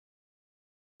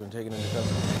Taken into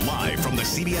custody. Live from the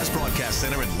CBS Broadcast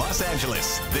Center in Los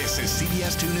Angeles, this is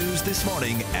CBS 2 News This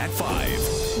Morning at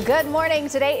 5. Good morning.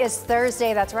 Today is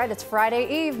Thursday. That's right. It's Friday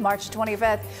Eve, March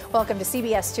 25th. Welcome to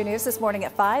CBS 2 News This Morning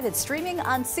at 5. It's streaming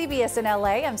on CBS in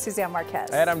LA. I'm Suzanne Marquez.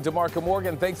 And I'm DeMarco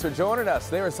Morgan. Thanks for joining us.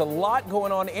 There is a lot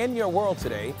going on in your world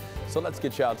today. So let's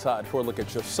get you outside for a look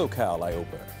at your SoCal eye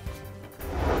opener.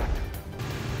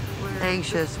 We're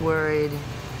anxious, worried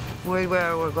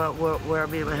where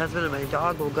me and my husband and my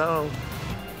dog will go.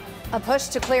 A push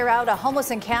to clear out a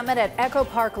homeless encampment at Echo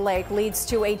Park Lake leads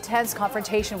to a tense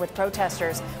confrontation with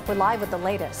protesters. We're live with the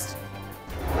latest.